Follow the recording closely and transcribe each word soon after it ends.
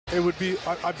It would be,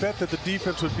 I bet that the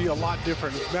defense would be a lot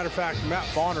different. As a matter of fact, Matt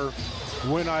Bonner,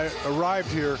 when I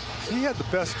arrived here, he had the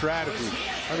best strategy.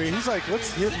 I mean, he's like,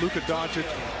 let's hit Luka Doncic,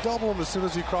 double him as soon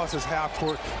as he crosses half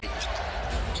court.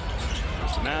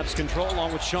 Mavs control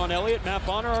along with Sean Elliott, Matt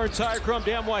Bonner, our entire crew. I'm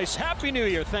Dan Weiss. Happy New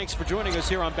Year. Thanks for joining us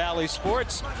here on Bally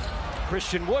Sports.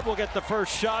 Christian Wood will get the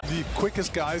first shot. The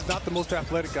quickest guy, is not the most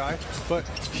athletic guy, but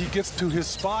he gets to his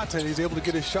spots and he's able to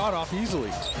get his shot off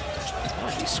easily.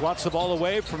 He swats the ball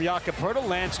away from Jakob Poeltl,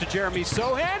 lands to Jeremy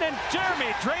Sochan, and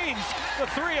Jeremy drains the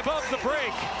three above the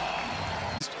break.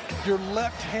 Your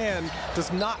left hand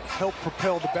does not help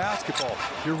propel the basketball.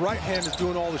 Your right hand is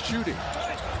doing all the shooting.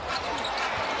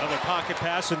 Another pocket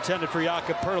pass intended for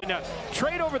Jakob Poeltl. Now,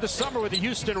 trade over the summer with the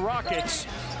Houston Rockets.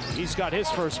 He's got his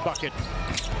first bucket.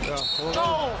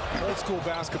 Old school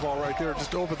basketball right there,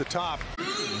 just over the top.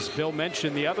 As Bill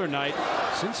mentioned the other night,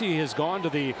 since he has gone to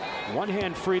the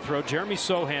one-hand free throw, Jeremy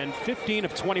Sochan, 15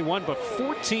 of 21, but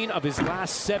 14 of his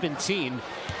last 17.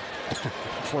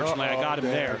 Unfortunately, I got him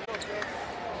there.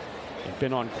 He's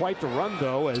been on quite the run,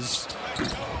 though, as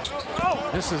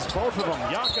this is both of them.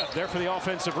 Jakob there for the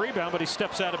offensive rebound, but he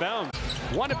steps out of bounds.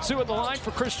 1 of 2 at the line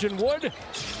for Christian Wood.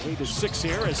 Lead is 6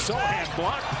 here as Sochan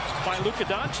blocked by Luka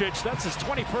Doncic. That's his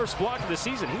 21st block of the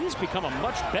season. He's become a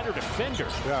much better defender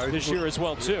this year as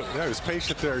well, too. Yeah, he was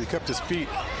patient there. He kept his feet,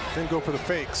 didn't go for the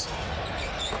fakes.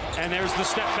 And there's the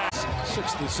step back.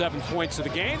 6 of the 7 points of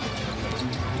the game.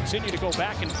 Continue to go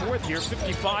back and forth here,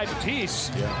 55 apiece.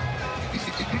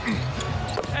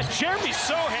 And Jeremy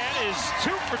Sochan is 2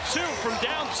 for 2 from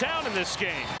downtown in this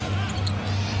game.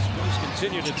 Spurs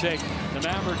continue to take the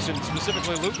Mavericks and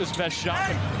specifically Luka's best shot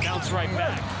and bounce right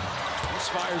back.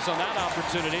 Misfires on that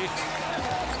opportunity.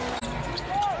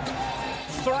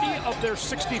 30 of their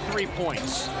 63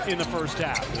 points in the first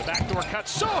half. The backdoor cut.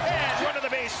 Sochan run to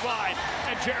the baseline,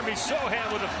 and Jeremy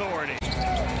Sochan with authority.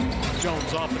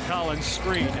 Jones off the Collins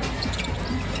screen.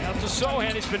 Out to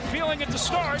Sochan. He's been feeling it to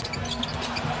start.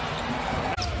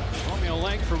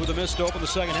 Langford with a miss to open the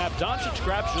second half. Doncic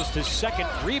grabs just his second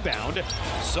rebound.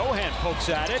 Sochan pokes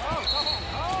at it.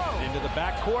 Into the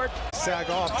backcourt. Sag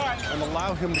off and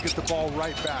allow him to get the ball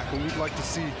right back. And we'd like to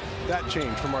see that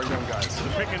change from our young guys. The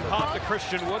pick and pop to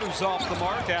Christian Wood, who's off the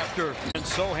mark after. And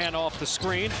Sochan off the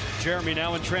screen. Jeremy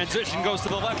now in transition, goes to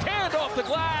the left hand off the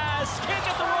glass. Can't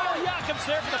get the roll. Jakob's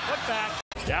there for the putback.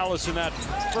 Dallas in that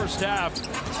first half,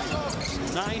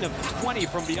 9 of 20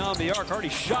 from beyond the arc. Already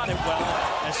shot it well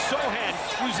as Sochan,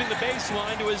 using the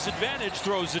baseline to his advantage,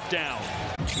 throws it down.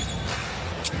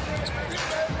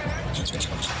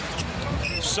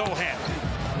 Sochan.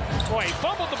 Boy, he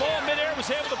fumbled the ball in midair, was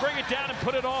able to bring it down and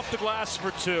put it off the glass for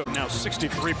 2. Now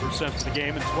 63% for the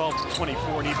game and 12 to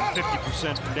 24 and even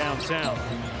 50% from downtown.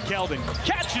 Keldon,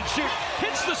 catch and shoot,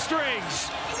 hits the strings.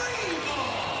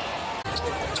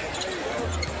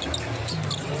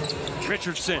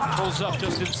 Richardson pulls up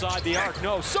just inside the arc.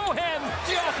 No, Sochan,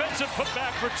 the offensive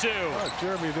putback for 2.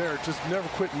 Jeremy there just never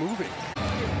quit moving.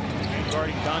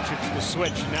 Guarding Doncic to the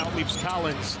switch. Now it leaves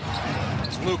Collins.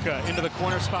 It's Luka into the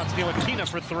corner spot. Ntilikina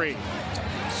for 3.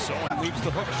 Sochan leaves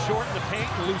the hook short in the paint.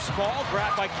 Loose ball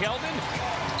grabbed by Keldon.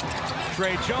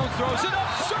 Trey Jones throws it up.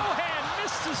 Sochan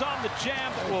misses on the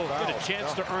jam, but will get a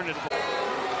chance to earn it.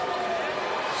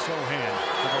 Sochan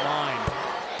to the line.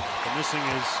 And missing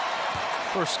his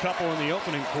first couple in the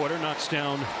opening quarter, knocks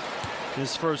down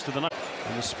his first of the night.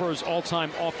 And the Spurs' all-time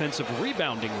offensive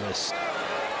rebounding list.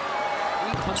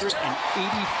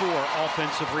 884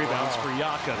 offensive rebounds for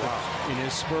Jakob in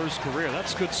his Spurs career.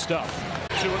 That's good stuff.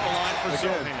 2 at the line for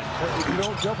Sochan. If you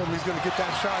don't jump him, he's going to get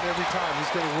that shot every time.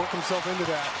 He's going to work himself into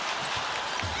that.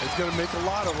 He's going to make a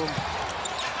lot of them.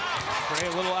 Trey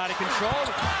a little out of control.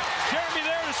 Jeremy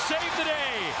there to save the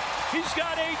day. He's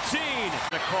got 18.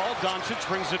 The call, Doncic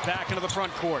brings it back into the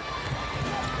front court.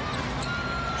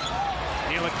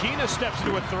 Ntilikina steps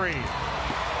into a 3.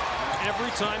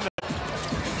 Every time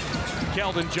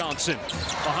Keldon Johnson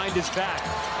behind his back.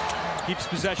 Keeps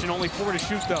possession, only 4 to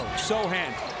shoot though.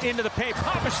 Sochan into the paint.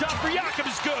 Pop a shot for Jakob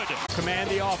is good. Command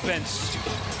the offense.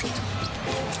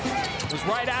 It was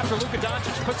right after Luka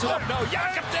Doncic puts it up. No,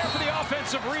 Jakob there for the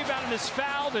offensive rebound and is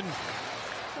fouled. And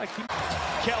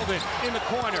Keldon in the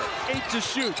corner, 8 to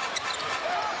shoot.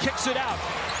 Kicks it out.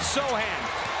 Sochan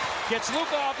gets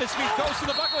Luka off his feet, goes to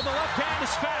the bucket with the left hand,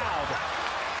 is fouled.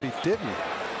 He didn't.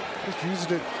 Just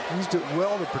used it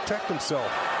well to protect himself.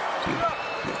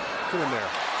 Get in there.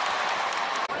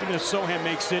 Even if Sochan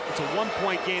makes it, it's a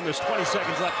 1-point game. There's 20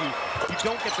 seconds left. You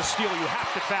don't get the steal, you have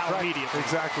to foul immediately.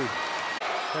 Exactly.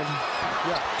 And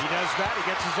yeah, he does that. He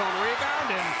gets his own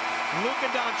rebound and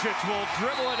Luka Doncic will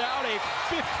dribble it out, a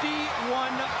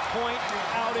 51-point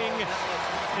outing,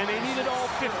 and they needed all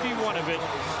 51 of it,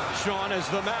 Sean, as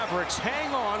the Mavericks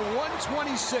hang on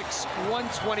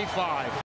 126-125.